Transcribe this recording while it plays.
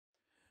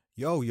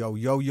Yo, yo,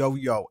 yo, yo,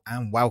 yo,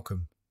 and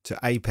welcome to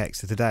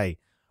Apex. So today,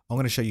 I'm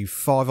going to show you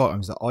 5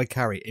 items that I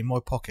carry in my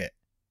pocket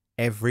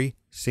every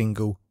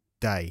single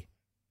day.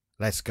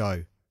 Let's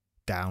go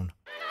down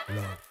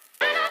low.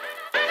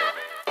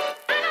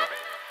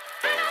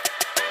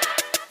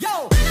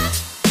 Yo!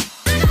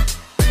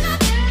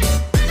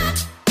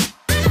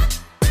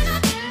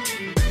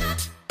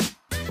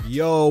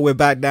 Yo, we're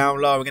back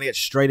down low. We're going to get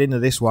straight into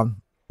this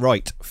one.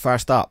 Right,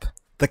 first up,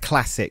 the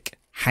classic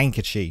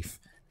Hankerchief.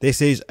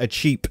 This is a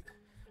cheap,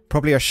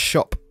 probably a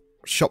shop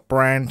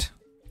brand,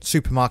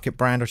 supermarket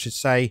brand I should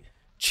say,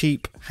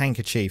 cheap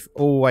Hankerchief.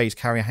 Always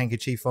carry a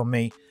Hankerchief on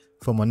me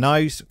for my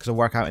nose because I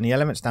work out in the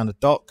elements down the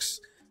docks.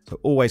 So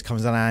it always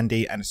comes in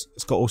handy, and it's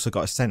also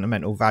got a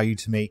sentimental value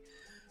to me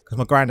because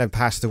my granddad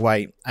passed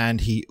away and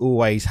he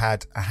always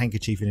had a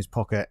Hankerchief in his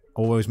pocket.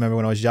 I always remember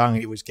when I was young,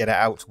 he would get it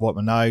out to wipe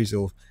my nose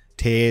or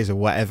tears or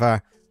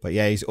whatever. But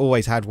yeah, he's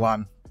always had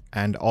one,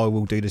 and I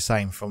will do the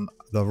same from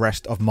the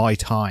rest of my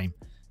time.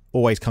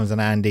 Always comes in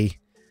handy,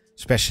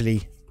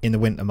 especially in the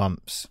winter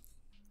months.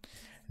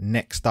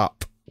 Next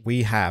up,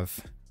 we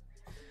have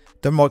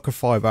the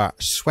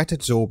microfiber sweat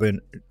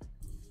absorbent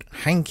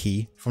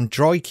hanky from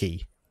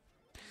DRYKI.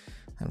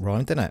 That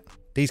rhymed, didn't it?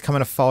 These come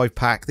in a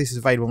 5-pack. This is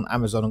available on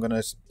Amazon. I'm going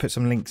to put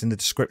some links in the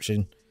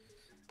description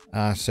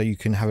so you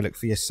can have a look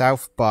for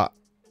yourself. But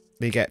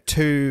they get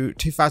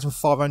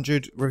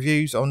 2,500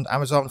 reviews on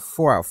Amazon,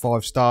 4 out of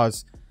 5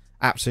 stars.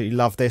 Absolutely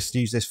love this.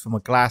 Use this for my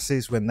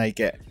glasses when they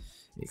get,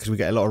 because we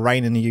get a lot of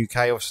rain in the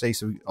UK obviously,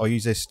 so I'll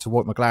use this to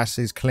wipe my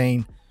glasses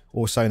clean.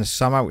 Also in the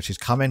summer, which is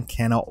coming,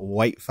 cannot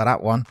wait for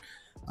that one.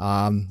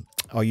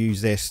 I'll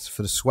use this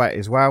for the sweat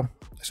as well,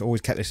 so always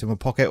kept this in my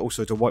pocket.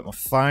 Also to wipe my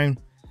phone,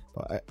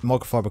 but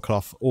microfiber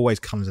cloth always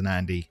comes in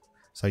handy.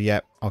 So yeah,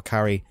 I'll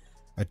carry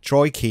a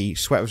DRYKI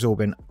sweat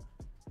absorbent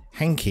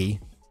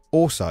hanky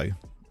also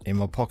in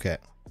my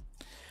pocket.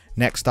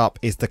 Next up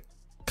is the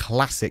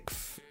classic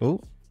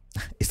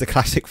it's the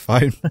classic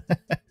phone.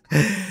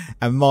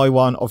 And my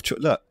one of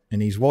look,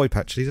 and he's wipe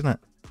actually, isn't it?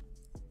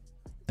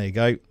 There you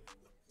go.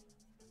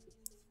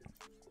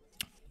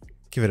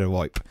 Give it a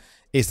wipe.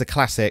 It's the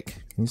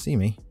classic. Can you see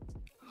me?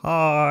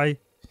 Hi.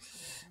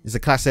 It's the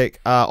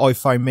classic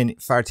iPhone mini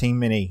 13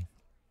 mini.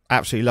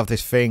 Absolutely love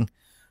this thing.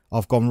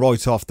 I've gone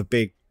right off the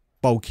big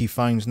bulky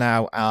phones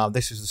now.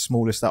 This is the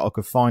smallest that I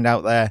could find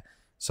out there.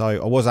 So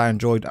I was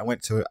Android. I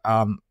went to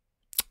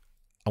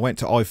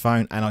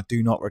iPhone, and I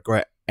do not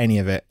regret any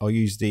of it. I'll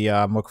use the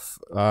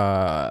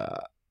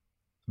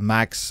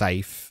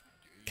MagSafe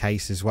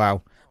case as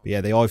well. But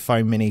yeah, the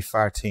iPhone mini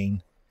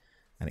 13,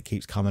 and it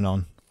keeps coming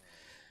on,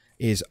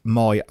 is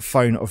my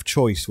phone of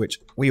choice, which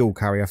we all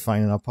carry a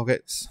phone in our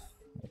pockets.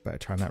 I better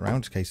turn that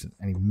around in case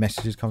any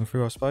messages come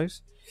through, I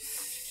suppose.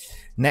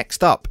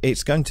 Next up,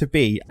 it's going to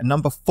be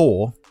number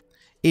 4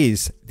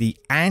 is the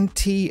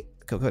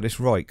got this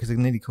right because they're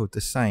nearly called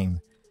the same.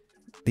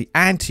 The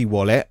Anti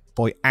Wallet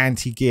by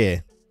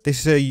Anti-Gear.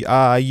 This is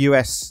a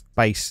US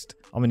based,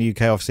 I'm in the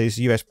UK obviously, it's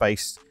a US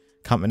based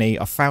company.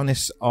 I found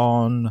this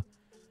on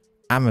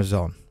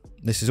Amazon.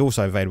 This is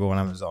also available on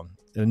Amazon.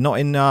 They're not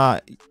in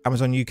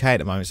Amazon UK at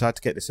the moment, so I had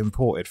to get this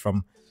imported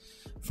from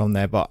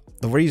there. But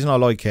the reason I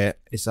like it,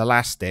 it's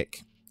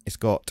elastic. It's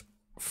got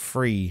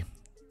 3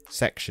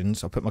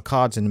 sections. I'll put my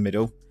cards in the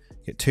middle,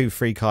 get 2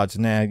 free cards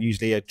in there,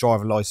 usually a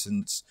driver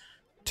license,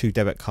 2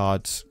 debit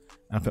cards,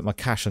 and I put my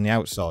cash on the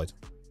outside,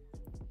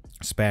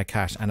 spare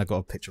cash, and I got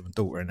a picture of my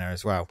daughter in there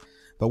as well.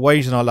 But the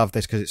reason I love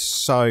this because it's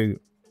so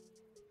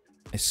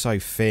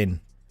thin.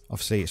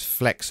 Obviously it's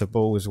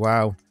flexible as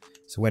well,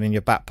 so when in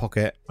your back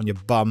pocket on your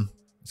bum,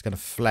 it's going to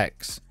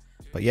flex.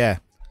 But yeah,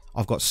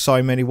 I've got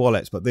so many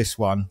wallets, but this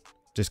one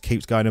just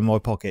keeps going in my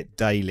pocket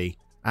daily.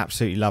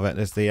 Absolutely love it.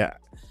 There's the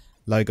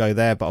logo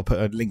there, but I'll put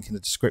a link in the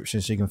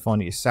description so you can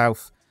find it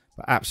yourself.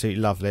 But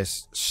absolutely love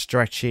this.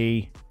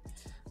 Stretchy.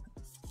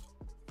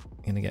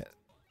 Gonna get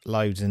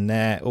loads in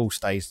there. All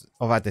stays.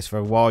 I've had this for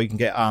a while. You can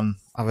get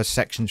other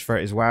sections for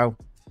it as well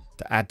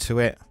to add to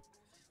it.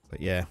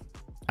 But yeah,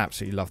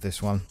 absolutely love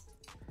this one.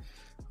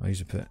 I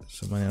usually put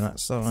some money on that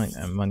side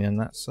and money on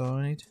that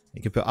side.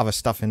 You can put other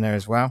stuff in there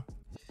as well,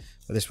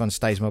 but this one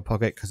stays in my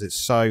pocket because it's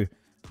so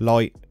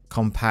light,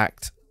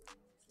 compact,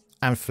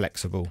 and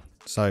flexible.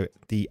 So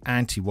the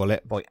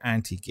Anti-Wallet by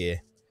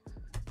Anti-Gear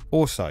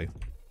also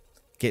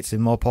gets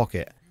in my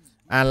pocket.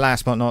 And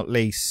last but not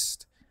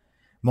least,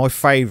 my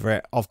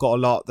favourite, I've got a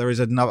lot. There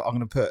is another, I'm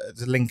going to put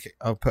the link,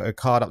 I'll put a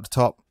card up the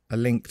top, a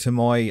link to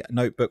my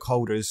notebook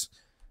holders.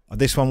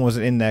 This one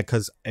wasn't in there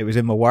because it was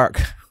in my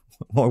work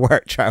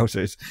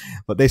trousers,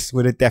 but this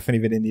would have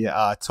definitely been in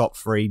the top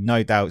 3,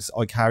 no doubts.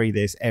 I carry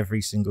this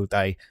every single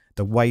day.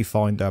 The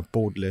Wayfinder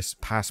borderless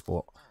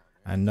passport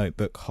and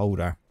notebook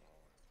holder.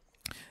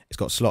 It's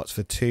got slots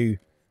for two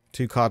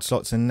card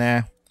slots in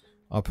there.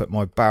 I'll put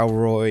my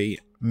Balroy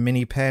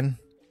mini pen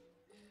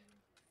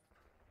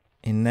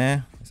in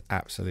there. It's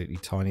absolutely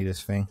tiny,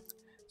 this thing,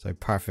 so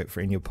perfect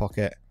for in your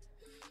pocket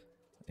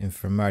and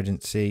for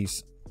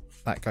emergencies.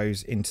 That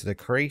goes into the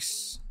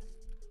crease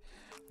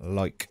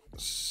like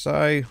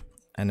so,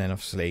 and then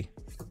obviously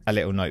a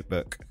little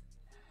notebook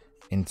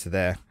into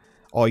there.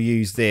 I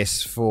use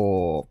this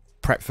for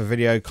prep for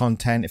video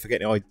content. If I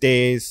get any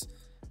ideas,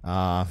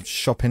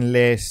 shopping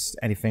lists,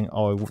 anything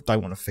I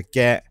don't want to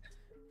forget,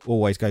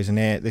 always goes in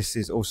here. This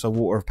is also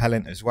water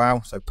repellent as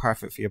well, so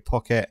perfect for your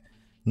pocket.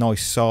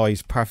 Nice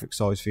size, perfect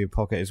size for your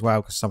pocket as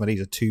well, because some of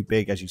these are too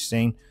big, as you've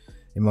seen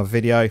in my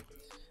video.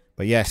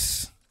 But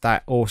yes,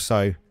 that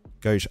also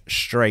goes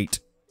straight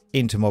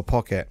into my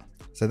pocket.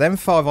 So them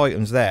 5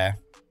 items there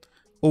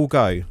all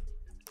go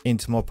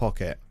into my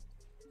pocket.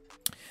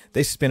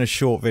 This has been a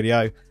short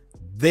video.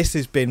 This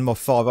has been my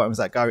 5 items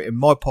that go in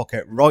my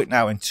pocket right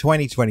now in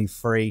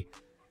 2023.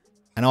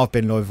 And I've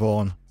been Lloyd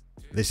Vaughan.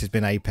 This has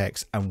been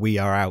Apex, and we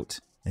are out.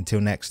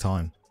 Until next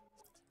time.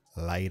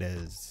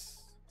 Laters.